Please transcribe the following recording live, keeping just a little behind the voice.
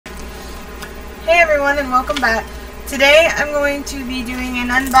Hey everyone, and welcome back. Today I'm going to be doing an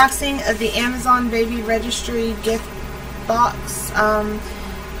unboxing of the Amazon Baby Registry gift box.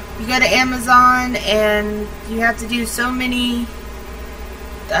 You go to Amazon and you have to do so many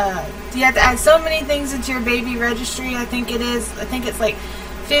you have to add so many things into your baby registry. I think it's like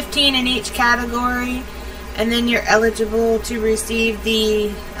 15 in each category, and then you're eligible to receive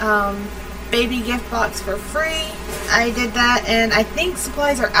the baby gift box for free. I did that, and I think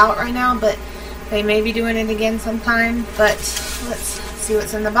supplies are out right now, but they may be doing it again sometime. But let's see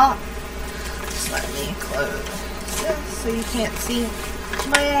what's in the box. Just let me close this so you can't see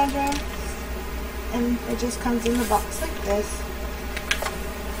my address. And it just comes in the box like this.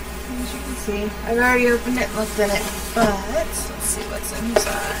 As you can see, I've already opened it and looked in it, but let's see what's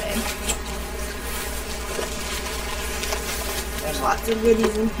inside. There's lots of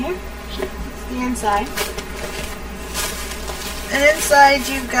goodies in here. It's the inside. And inside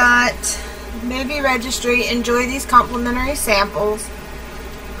you've got Baby Registry. Enjoy these complimentary samples.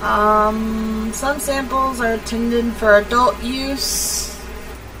 Some samples are intended for adult use.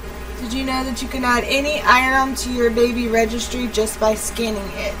 Did you know that you can add any item to your baby registry just by scanning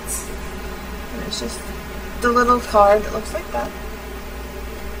it? And it's just the little card that looks like that.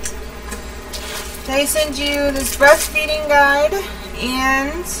 They send you this breastfeeding guide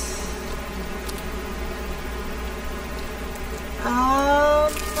and I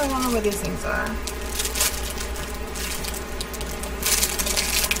don't know what these things are.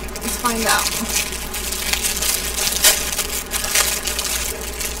 Let's find out.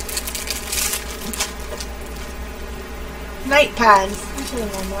 Night pads. I should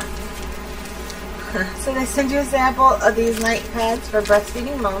have known that. So they send you a sample of these night pads for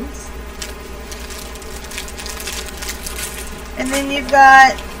breastfeeding moms. And then you've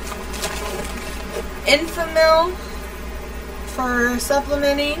got Infamil for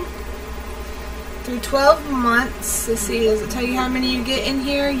supplementing through 12 months. Let's see, does it tell you how many you get in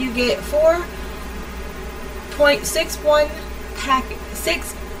here? You get 4.61 packet.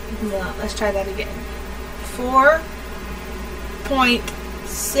 Let's try that again.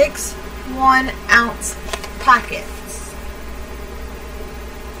 4.61 ounce packets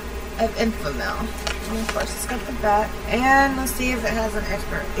of Infamil. And of course it's got the back. And let's see if it has an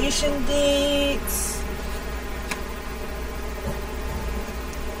expiration date.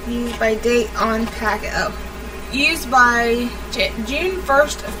 Used by date on packet. Oh, used by June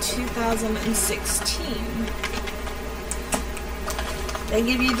 1st of 2016. They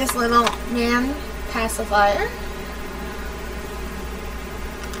give you this little man pacifier.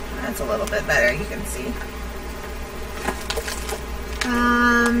 That's a little bit better, you can see.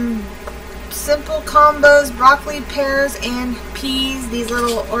 Simple combos, broccoli, pears, and peas. These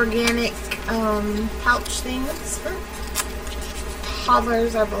little organic pouch things for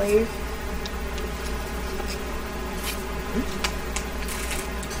toddlers, I believe.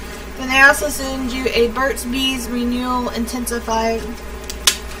 Then they also send you a Burt's Bees Renewal Intensified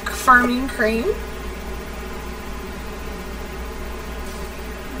Firming Cream.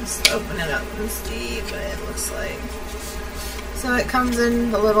 Let's open it up and see what it looks like. So it comes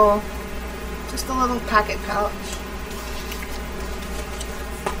in just a little packet pouch.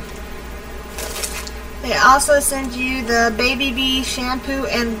 They also send you the Baby Bee Shampoo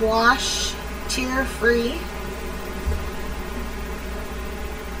and Wash Tear Free.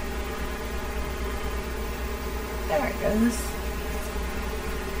 There it goes.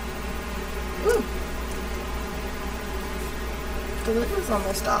 Ooh. The lid was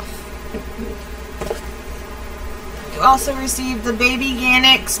almost off. You also receive the Baby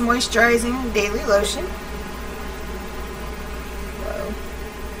Organics Moisturizing Daily Lotion. Whoa.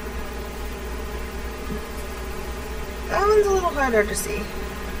 That one's a little harder to see.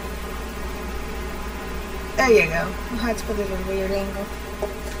 There you go. I'll have to put it at a weird angle.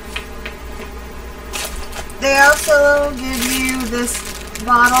 They also give you this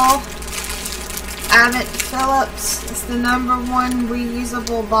bottle, Abbott Phillips. It's the #1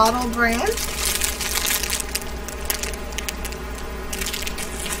 reusable bottle brand.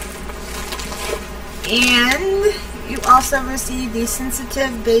 And you also receive the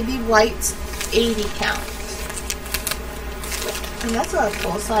Sensitive Baby Wipes 80 count. And that's a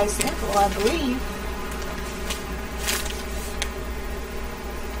full-size sample, I believe.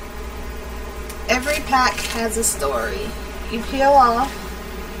 Every pack has a story. You peel off,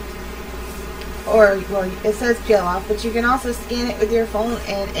 well, it says peel off, but you can also scan it with your phone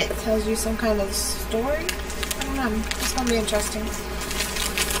and it tells you some kind of story. I don't know. It's going to be interesting.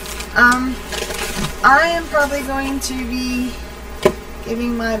 I am probably going to be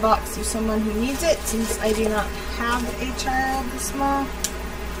giving my box to someone who needs it, since I do not have a child this small.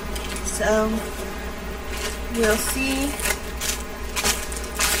 So So we'll see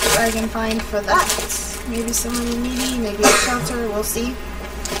what I can find for that. Maybe someone needy, maybe a shelter, we'll see.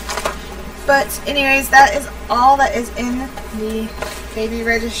 But anyways, that is all that is in the baby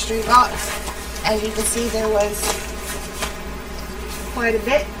registry box. As you can see, there was quite a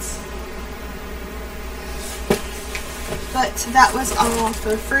bit. But that was all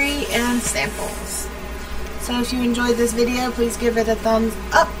for free and samples. So if you enjoyed this video, please give it a thumbs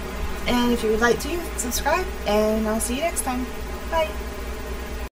up. And if you would like to, subscribe. And I'll see you next time. Bye.